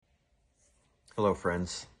Hello,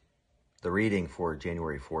 friends. The reading for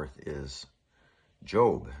January 4th is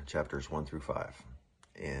Job, chapters 1 through 5.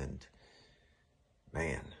 And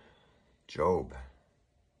man, Job.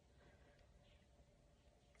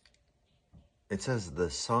 It says, the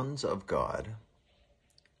sons of God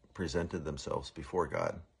presented themselves before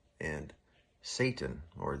God, and Satan,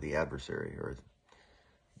 or the adversary, or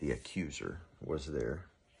the accuser, was there.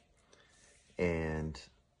 And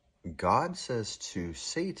God says to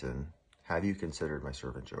Satan, have you considered my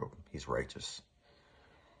servant Job? He's righteous.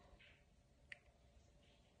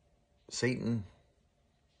 Satan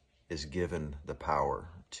is given the power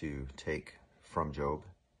to take from Job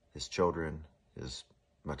his children,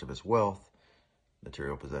 much of his wealth,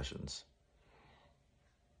 material possessions.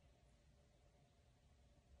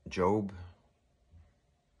 Job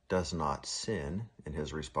does not sin in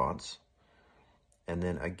his response. And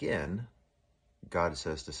then again, God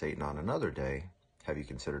says to Satan on another day, have you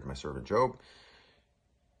considered my servant Job?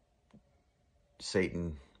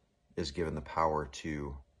 Satan is given the power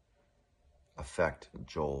to affect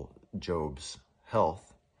Job's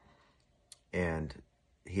health, and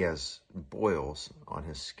he has boils on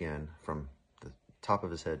his skin from the top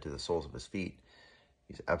of his head to the soles of his feet.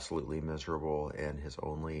 He's absolutely miserable, and his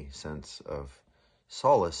only sense of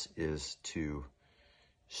solace is to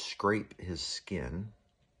scrape his skin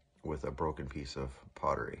with a broken piece of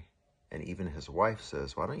pottery. And even his wife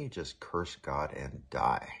says, why don't you just curse God and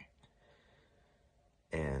die?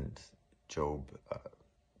 And Job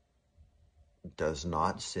does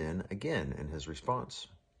not sin again in his response.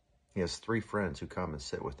 He has 3 friends who come and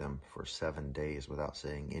sit with him for 7 days without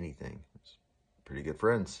saying anything. It's pretty good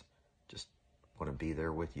friends. Just want to be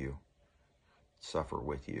there with you, suffer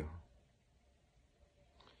with you.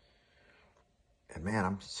 And man,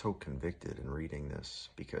 I'm so convicted in reading this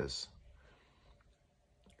because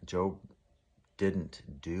Job didn't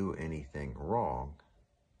do anything wrong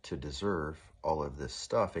to deserve all of this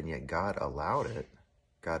stuff, and yet God allowed it.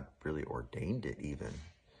 God really ordained it even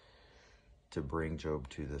to bring Job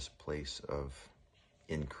to this place of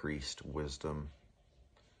increased wisdom.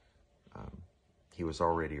 He was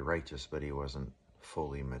already righteous, but he wasn't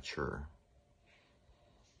fully mature.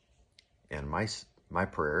 And my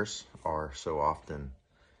prayers are so often,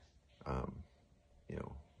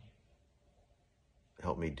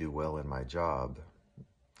 help me do well in my job.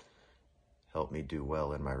 Help me do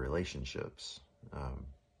well in my relationships.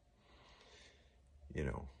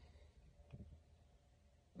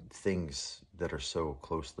 Things that are so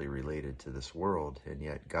closely related to this world, and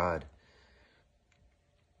yet God,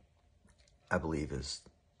 I believe, is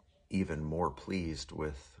even more pleased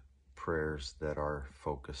with prayers that are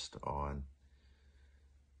focused on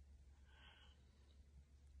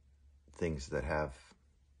things that have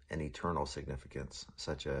an eternal significance,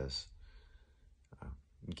 such as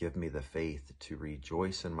give me the faith to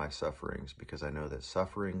rejoice in my sufferings, because I know that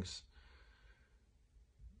sufferings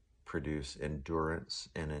produce endurance,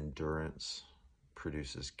 and endurance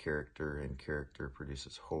produces character, and character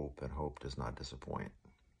produces hope, and hope does not disappoint.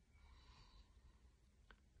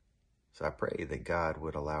 So I pray that God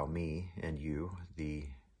would allow me and you the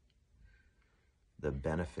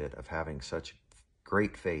benefit of having such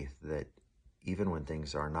great faith that even when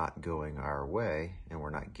things are not going our way and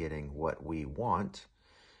we're not getting what we want,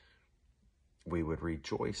 we would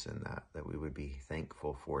rejoice in that we would be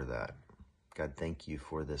thankful for that. God, thank you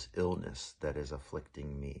for this illness that is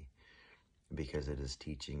afflicting me, because it is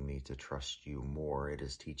teaching me to trust you more. It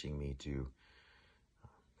is teaching me to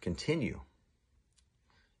continue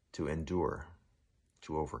to endure,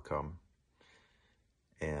 to overcome.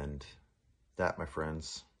 And that, my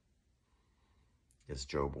friends, is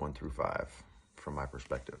Job 1 through 5 from my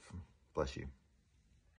perspective. Bless you.